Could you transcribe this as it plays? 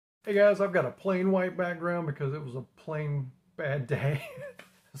Hey guys, I've got a plain white background because it was a plain bad day.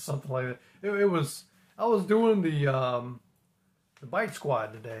 Something like that. I was doing the bite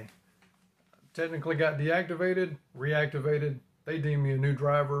squad today. Technically got deactivated, reactivated. They deemed me a new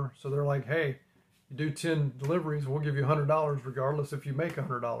driver. So they're like, hey, you do 10 deliveries, we'll give you $100 regardless if you make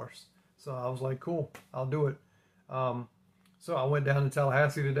 $100. So I was like, cool, I'll do it. So I went down to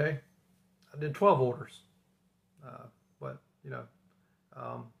Tallahassee today. I did 12 orders. But, you know,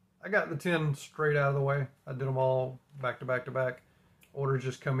 I got the 10 straight out of the way. I did them all back to back to back. Orders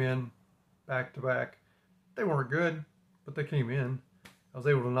just come in back to back. They weren't good, but they came in. I was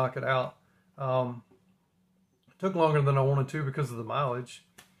able to knock it out. It took longer than I wanted to because of the mileage.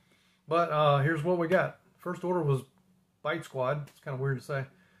 But here's what we got. First order was Bite Squad. It's kind of weird to say.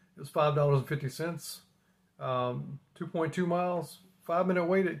 It was $5.50. 2.2 miles. 5-minute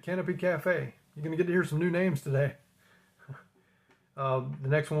wait at Canopy Cafe. You're going to get to hear some new names today. The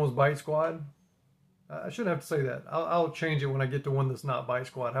next one was Bite Squad. I shouldn't have to say that. I'll change it when I get to one that's not Bite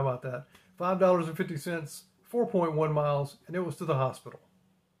Squad. How about that? $5.50, 4.1 miles, and it was to the hospital.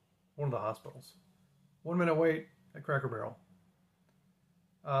 One of the hospitals. 1-minute wait at Cracker Barrel.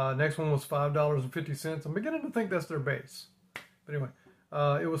 Next one was $5.50. I'm beginning to think that's their base. But anyway,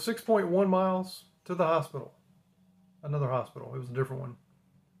 it was 6.1 miles to the hospital. Another hospital. It was a different one.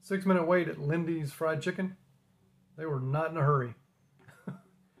 6-minute wait at Lindy's Fried Chicken. They were not in a hurry.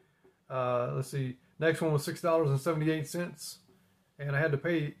 Let's see. Next one was $6.78, and I had to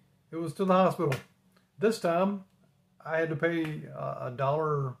pay. It was to the hospital. This time, I had to pay a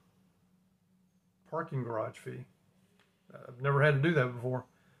 $1 parking garage fee. I've never had to do that before.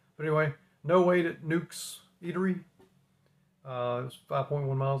 But anyway, no wait at Nuke's Eatery. It was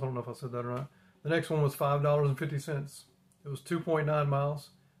 5.1 miles. I don't know if I said that or not. The next one was $5.50. It was 2.9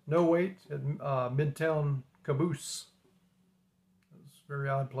 miles. No wait at Midtown Caboose. It was a very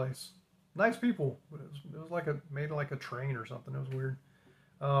odd place. Nice people. It was like made like a train or something. It was weird.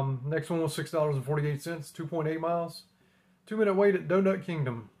 Next one was $6.48, 2.8 miles. 2-minute wait at Donut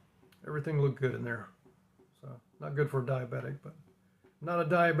Kingdom. Everything looked good in there. So not good for a diabetic, but not a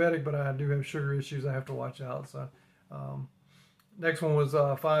diabetic, but I do have sugar issues I have to watch out. So next one was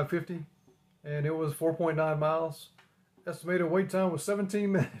 $5.50, and it was 4.9 miles. Estimated wait time was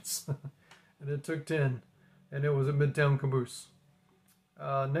 17 minutes, and it took 10, and it was at Midtown Caboose.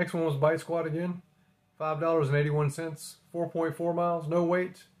 Next one was Bite Squad again, $5.81, 4.4 miles, no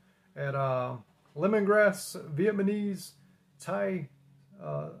wait, at Lemongrass Vietnamese Thai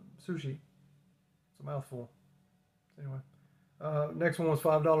Sushi. It's a mouthful. Anyway, next one was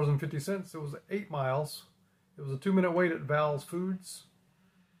 $5.50. It was 8 miles. It was a 2-minute wait at Val's Foods.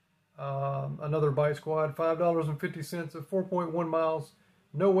 Another Bite Squad, $5.50 at 4.1 miles,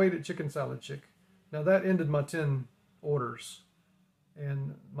 no wait at Chicken Salad Chick. Now that ended my 10 orders.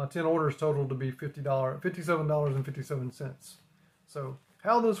 And my 10 orders totaled to be $57.57. So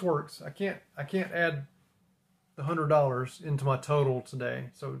how this works, I can't add the $100 into my total today.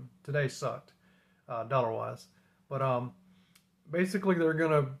 So today sucked, dollar wise. But basically they're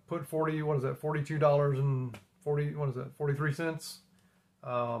gonna put $43.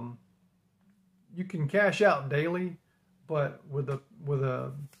 You can cash out daily, but with a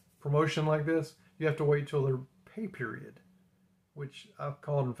promotion like this, you have to wait till their pay period, which I've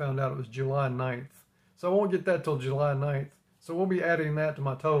called and found out it was July 9th. So I won't get that till July 9th. So we'll be adding that to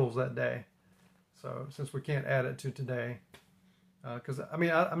my totals that day. So since we can't add it to today, because I'm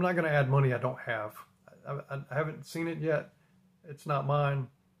not going to add money I don't have. I haven't seen it yet. It's not mine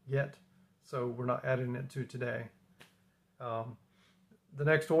yet. So we're not adding it to today. The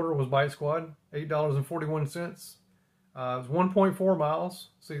next order was Bite Squad, $8.41. It was 1.4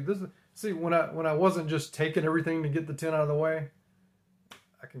 miles. See, when I wasn't just taking everything to get the 10 out of the way,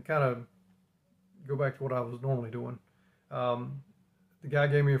 I can kind of go back to what I was normally doing. The guy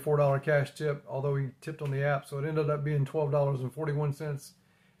gave me a $4 cash tip, although he tipped on the app, so it ended up being $12.41,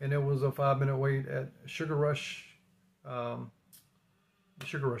 and it was a 5-minute wait at Sugar Rush Bar.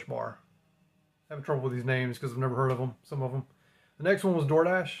 I have trouble with these names because I've never heard of them, some of them. The next one was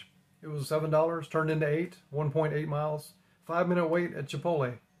DoorDash. It was $7, turned into 8, 1.8 miles. 5-minute wait at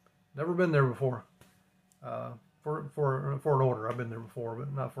Chipotle. Never been there before. For an order. I've been there before,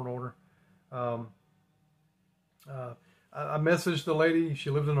 but not for an order. I messaged the lady.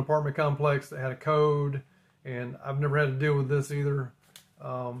 She lived in an apartment complex that had a code, and I've never had to deal with this either.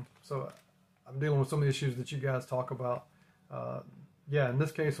 So I'm dealing with some of the issues that you guys talk about. Yeah, in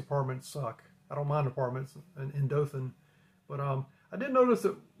this case, apartments suck. I don't mind apartments in Dothan, but I did notice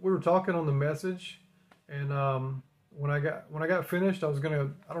that we were talking on the message, and when I got finished, I was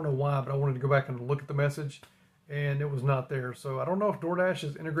gonna, I don't know why, but I wanted to go back and look at the message, and it was not there. So I don't know if DoorDash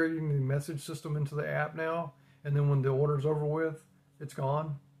is integrating the message system into the app now, and then when the order's over with, it's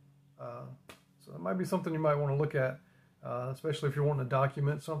gone. So that might be something you might want to look at, especially if you're wanting to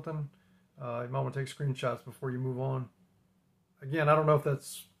document something. You might want to take screenshots before you move on. Again, I don't know if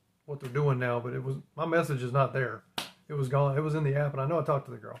that's what they're doing now, but it was, my message is not there. It was gone. It was in the app, and I know I talked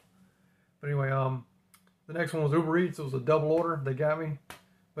to the girl. But anyway, the next one was UberEats. It was a double order. They got me,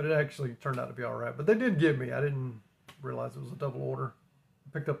 but it actually turned out to be all right. But they did get me. I didn't realize it was a double order. I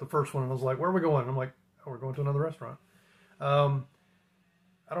picked up the first one, and I was like, where are we going? I'm like, oh, we're going to another restaurant. I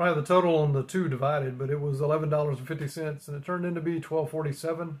don't have the total on the two divided, but it was $11.50, and it turned into be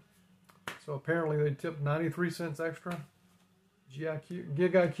 $12.47. So apparently they tipped 93 cents extra.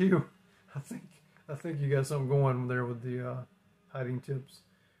 Gig IQ. I think you got something going there with the hiding tips.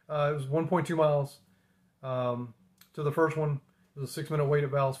 It was 1.2 miles to the first one. It was a 6-minute wait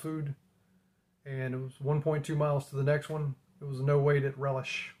at Val's Food, and it was 1.2 miles to the next one. It was no wait at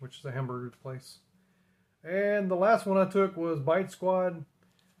Relish, which is a hamburger place. And the last one I took was Bite Squad,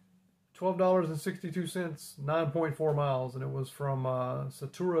 $12.62, 9.4 miles, and it was from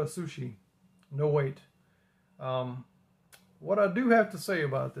Satura Sushi. No wait. What I do have to say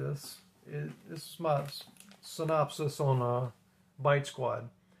about this is my synopsis on Bite Squad.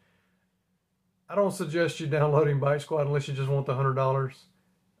 I don't suggest you downloading Bite Squad unless you just want the $100.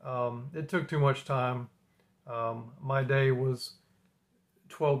 It took too much time. My day was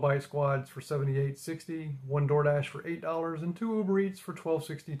 12 Bite Squads for $78.60, 1 DoorDash for $8, and 2 UberEats for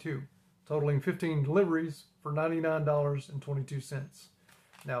 $12.62, totaling 15 deliveries for $99.22.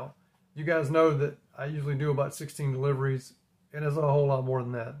 Now, you guys know that I usually do about 16 deliveries, and it's a whole lot more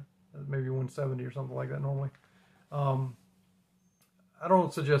than that, maybe 170 or something like that normally. I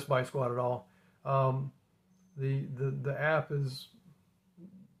don't suggest Bite Squad at all. The app is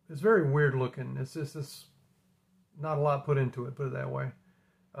very weird looking. It's just not a lot put into it, put it that way.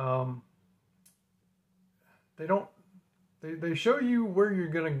 They show you where you're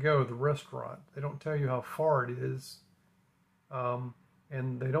gonna go, the restaurant. They don't tell you how far it is,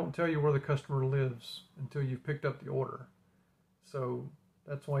 and they don't tell you where the customer lives until you've picked up the order. So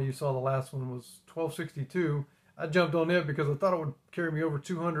that's why you saw the last one was $12.62. I jumped on it because I thought it would carry me over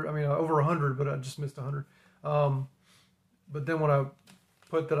 200. I mean, over 100, but I just missed 100. But then when I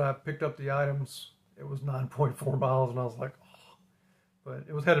put that I picked up the items, it was 9.4 miles, and I was like, oh. But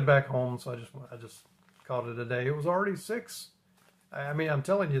it was headed back home, so I just called it a day. It was already 6. I mean, I'm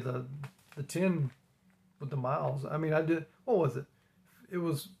telling you, the 10 with the miles. I mean, I did. What was it? It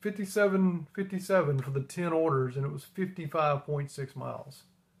was 57 for the 10 orders, and it was 55.6 miles.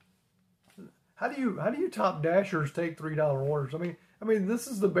 How do you top dashers take $3 orders? I mean, this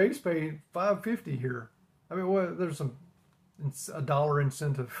is the base pay $5.50 here. I mean, well, there's a dollar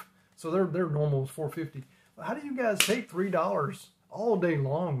incentive, so their normal is $4.50. How do you guys take $3 all day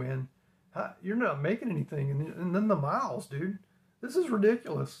long, man? You're not making anything, and then the miles, dude. This is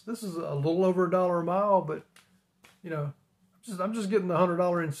ridiculous. This is a little over $1 a mile, but you know, I'm just getting the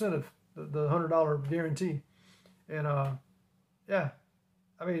 $100 incentive, the $100 guarantee, and yeah,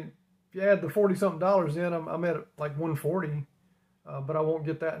 I mean, if you add the $40-something in, I'm at like $140, but I won't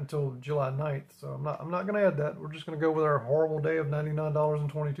get that until July 9th. So I'm not going to add that. We're just going to go with our horrible day of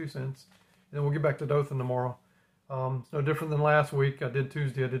 $99.22, and then we'll get back to Dothan tomorrow. It's no different than last week. I did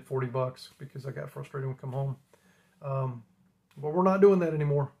Tuesday. I did $40 because I got frustrated when I come home. But we're not doing that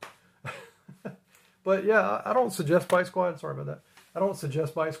anymore. But yeah, I don't suggest Bite Squad. Sorry about that. I don't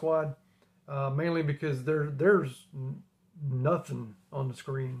suggest Bite Squad, mainly because there's nothing on the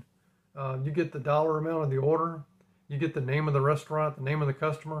screen. You get the dollar amount of the order. You get the name of the restaurant, the name of the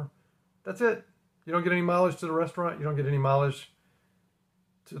customer. That's it. You don't get any mileage to the restaurant. You don't get any mileage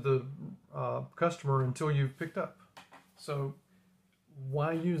to the customer until you've picked up. So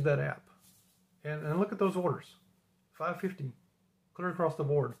why use that app? And look at those orders. $5.50. Clear across the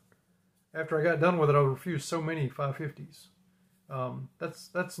board. After I got done with it, I refused so many $5.50s.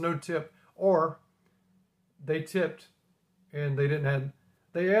 That's no tip. Or they tipped and they didn't add.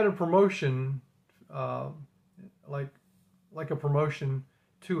 They added promotion, like a promotion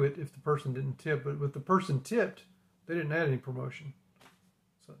to it if the person didn't tip. But with the person tipped, they didn't add any promotion.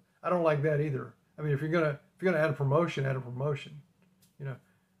 So I don't like that either. I mean, if you're gonna add a promotion, add a promotion. You know,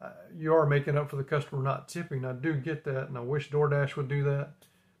 you are making up for the customer not tipping. I do get that, and I wish DoorDash would do that.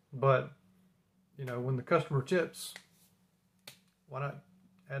 But you know, when the customer tips, why not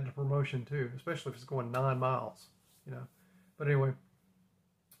add the promotion too? Especially if it's going 9 miles. You know. But anyway.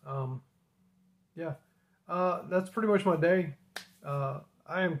 Yeah, that's pretty much my day. I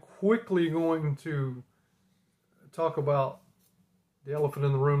am quickly going to talk about the elephant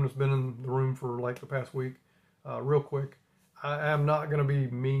in the room that's been in the room for like the past week. real quick. I am not going to be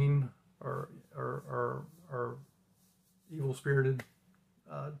mean or evil spirited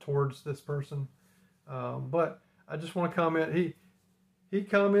towards this person, but I just want to comment. He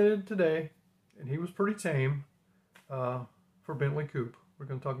commented today, and he was pretty tame for Bentley Koup. We're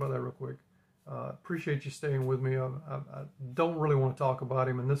going to talk about that real quick. Appreciate you staying with me. I don't really want to talk about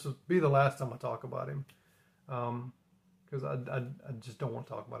him, and this will be the last time I talk about him, because I just don't want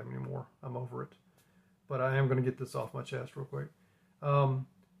to talk about him anymore. I'm over it. But I am going to get this off my chest real quick.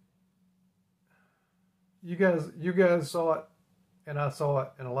 You guys saw it, and I saw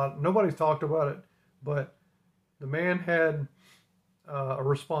it, and nobody's talked about it, but the man had a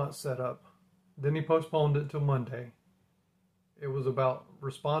response set up. Then he postponed it till Monday. It was about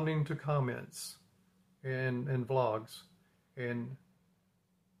responding to comments and vlogs. And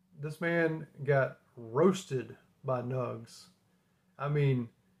this man got roasted by Nugs. I mean,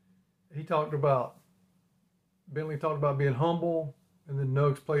 Bentley talked about being humble, and then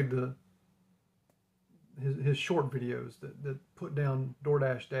Nugs played his short videos that put down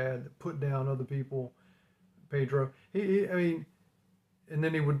DoorDash Dad, that put down other people, Pedro. I mean, and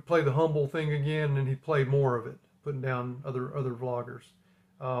then he would play the humble thing again, and he'd play more of it, putting down other vloggers.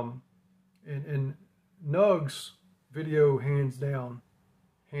 And Nugs' video, hands down,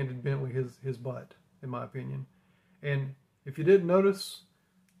 handed Bentley his butt, in my opinion. And if you didn't notice,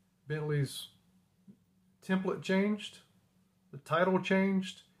 Bentley's template changed, the title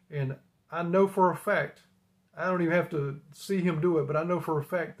changed, and I know for a fact, I don't even have to see him do it, but I know for a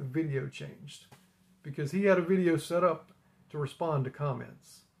fact the video changed, because he had a video set up to respond to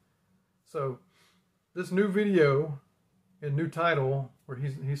comments. So this new video and new title, where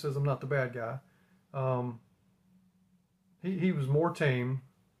he says I'm not the bad guy, he was more tame,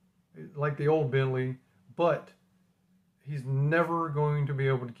 like the old Bentley, but he's never going to be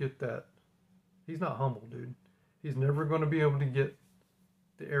able to get that. He's not humble, dude. He's never going to be able to get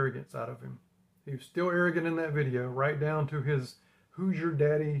the arrogance out of him. He was still arrogant in that video, right down to his "Who's Your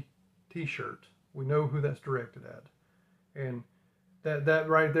Daddy" t-shirt. We know who that's directed at. And that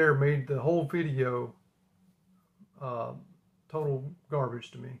right there made the whole video total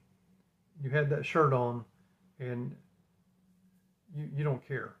garbage to me. You had that shirt on, and you don't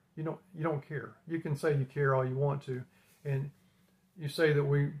care. You don't care. You can say you care all you want to, and you say that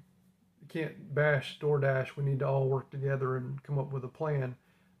we can't bash DoorDash. We need to all work together and come up with a plan.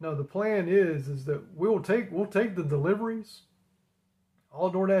 No, the plan is that we'll take the deliveries.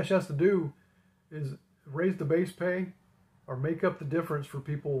 All DoorDash has to do is raise the base pay or make up the difference for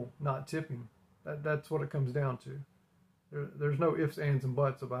people not tipping. That's what it comes down to. There's no ifs, ands, and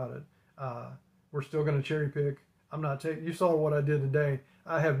buts about it. We're still going to cherry pick. I'm not taking. You saw what I did today.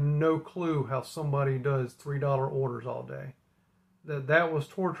 I have no clue how somebody does $3 orders all day. That was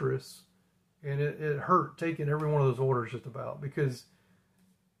torturous, and it hurt taking every one of those orders just about, because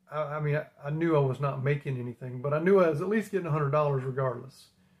I mean, I knew I was not making anything, but I knew I was at least getting $100 regardless.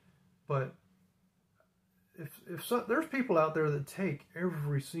 But if there's people out there that take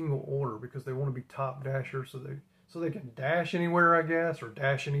every single order because they want to be top dashers, so they can dash anywhere, I guess, or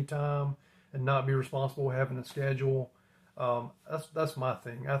dash anytime and not be responsible for having a schedule. That's my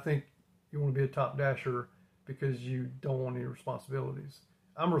thing. I think you want to be a top dasher because you don't want any responsibilities.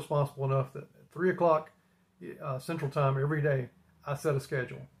 I'm responsible enough that at 3 o'clock Central Time every day, I set a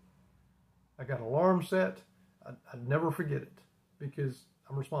schedule. I got an alarm set. I'd never forget it because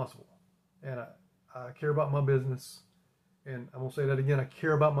I'm responsible. And I care about my business. And I'm going to say that again. I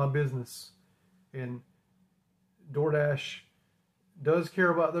care about my business. And DoorDash does care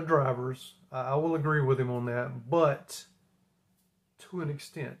about their drivers. I will agree with him on that. But to an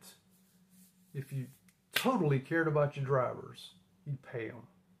extent, if you totally cared about your drivers, you'd pay them.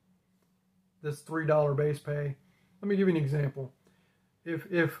 This $3 base pay. Let me give you an example.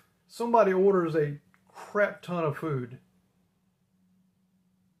 If somebody orders a crap ton of food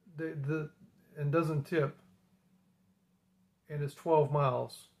and doesn't tip, and it's 12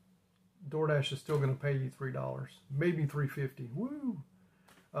 miles, DoorDash is still going to pay you $3, maybe $3.50. Woo!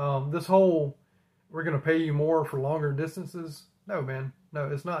 This whole we're going to pay you more for longer distances. No, man, no,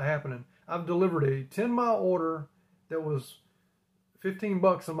 it's not happening. I've delivered a 10-mile order that was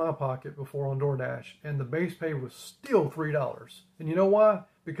 $15 in my pocket before on DoorDash, and the base pay was still $3. And you know why?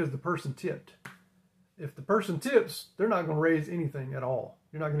 Because the person tipped. If the person tips, they're not going to raise anything at all.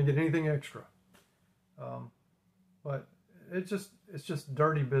 You're not going to get anything extra. But it's just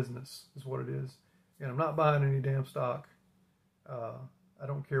dirty business is what it is. And I'm not buying any damn stock. I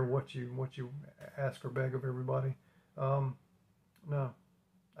don't care what you ask or beg of everybody. No,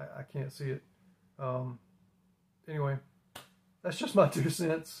 I can't see it. Anyway, that's just my 2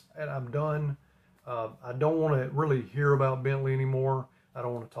 cents, and I'm done. I don't want to really hear about Bentley anymore. I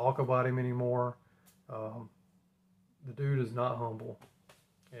don't want to talk about him anymore. The dude is not humble,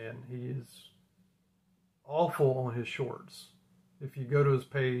 and he is awful on his shorts. If you go to his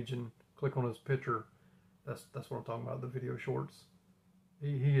page and click on his picture, that's what I'm talking about, the video shorts.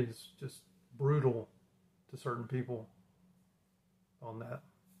 He is just brutal to certain people on that.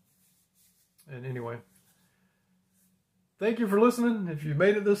 And anyway, thank you for listening. If you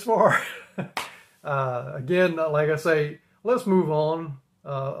made it this far, again, like I say, let's move on.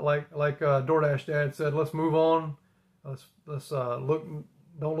 Like DoorDash Dad said, let's move on. Let's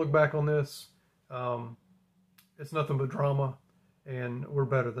don't look back on this. It's nothing but drama, and we're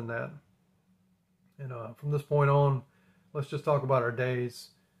better than that. And from this point on, let's just talk about our days.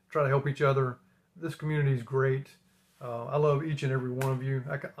 Try to help each other. This community is great. I love each and every one of you.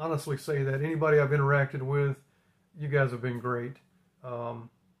 I can honestly say that anybody I've interacted with, you guys have been great.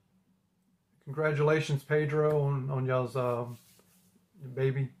 Congratulations, Pedro, on y'all's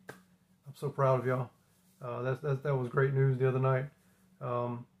baby. I'm so proud of y'all. That was great news the other night.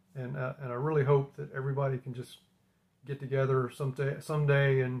 And I really hope that everybody can just get together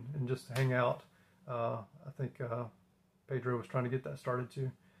someday and just hang out. I think Pedro was trying to get that started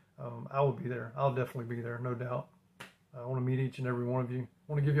too. I will be there. I'll definitely be there, no doubt. I want to meet each and every one of you.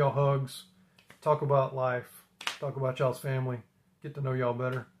 I want to give y'all hugs, talk about life, talk about y'all's family, get to know y'all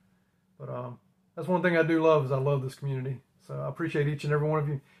better. But that's one thing I do love, is I love this community. So I appreciate each and every one of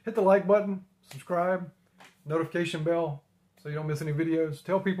you. Hit the like button, subscribe, notification bell, so you don't miss any videos.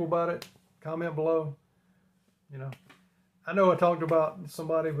 Tell people about it. Comment below. You know, I know I talked about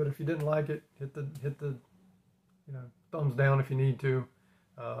somebody, but if you didn't like it, hit the thumbs down if you need to.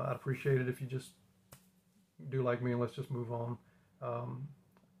 I'd appreciate it if you just do like me, and let's just move on.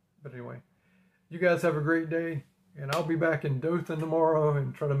 But anyway, you guys have a great day, and I'll be back in Dothan tomorrow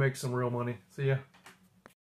and try to make some real money. See ya.